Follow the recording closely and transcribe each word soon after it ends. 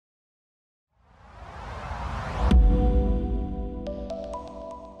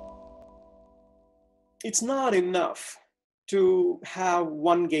it's not enough to have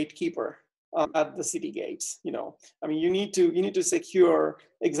one gatekeeper at the city gates. I mean, you need to secure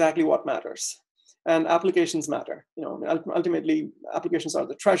exactly what matters, and applications matter. Ultimately, applications are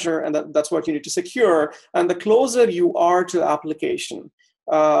the treasure, and that's what you need to secure. And the closer you are to the application,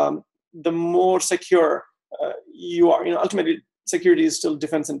 the more secure you are. Ultimately, security is still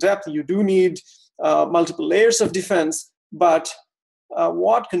defense in depth. You do need multiple layers of defense, but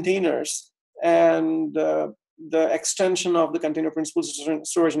what containers and the extension of the container principal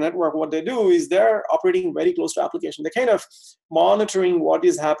storage network, what they do is they're operating very close to application. They're kind of monitoring what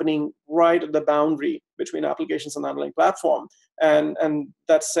is happening right at the boundary between applications and the underlying platform. And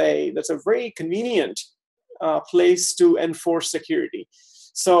that's a very convenient place to enforce security.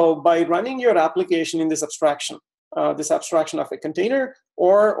 So by running your application in this abstraction of a container,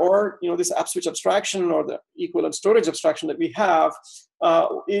 or this app switch abstraction, or the equivalent storage abstraction that we have,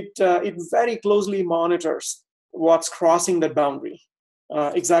 it very closely monitors what's crossing that boundary,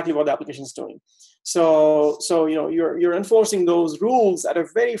 exactly what the application is doing. So you're enforcing those rules at a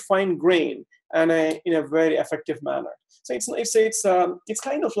very fine grain and in a very effective manner. So it's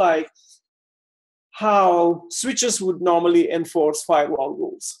kind of like how switches would normally enforce firewall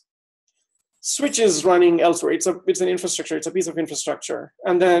rules. Switch is running elsewhere. It's an infrastructure. It's a piece of infrastructure,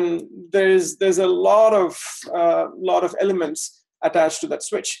 and then there's a lot of elements attached to that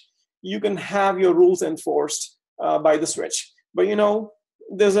switch. You can have your rules enforced by the switch, but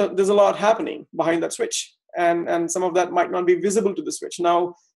there's a lot happening behind that switch, and some of that might not be visible to the switch.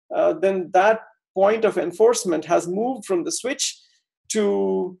 Now, then that point of enforcement has moved from the switch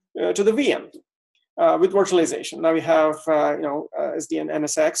to the VM. With virtualization, now we have SD and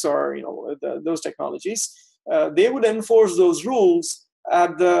NSX, or those technologies. They would enforce those rules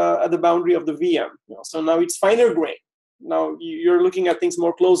at the boundary of the VM. So now it's finer grain. Now you're looking at things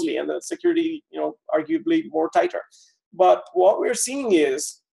more closely, and the security, arguably more tighter. But what we're seeing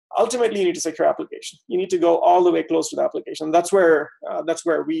is ultimately you need to secure application. You need to go all the way close to the application. That's where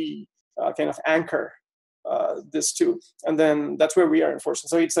we kind of anchor this too, and then that's where we are enforcing.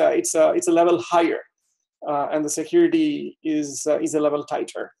 So it's a level higher, and the security is a level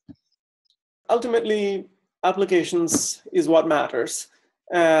tighter. Ultimately, applications is what matters,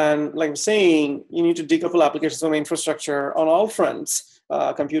 and like I'm saying, you need to decouple applications from infrastructure on all fronts,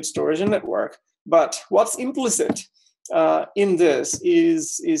 compute, storage, and network. But what's implicit in this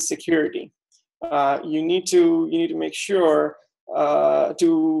is security. You need to make sure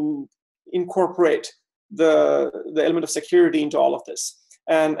to incorporate the element of security into all of this.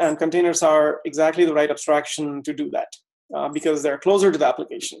 And containers are exactly the right abstraction to do that, because they're closer to the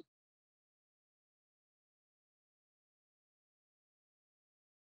application.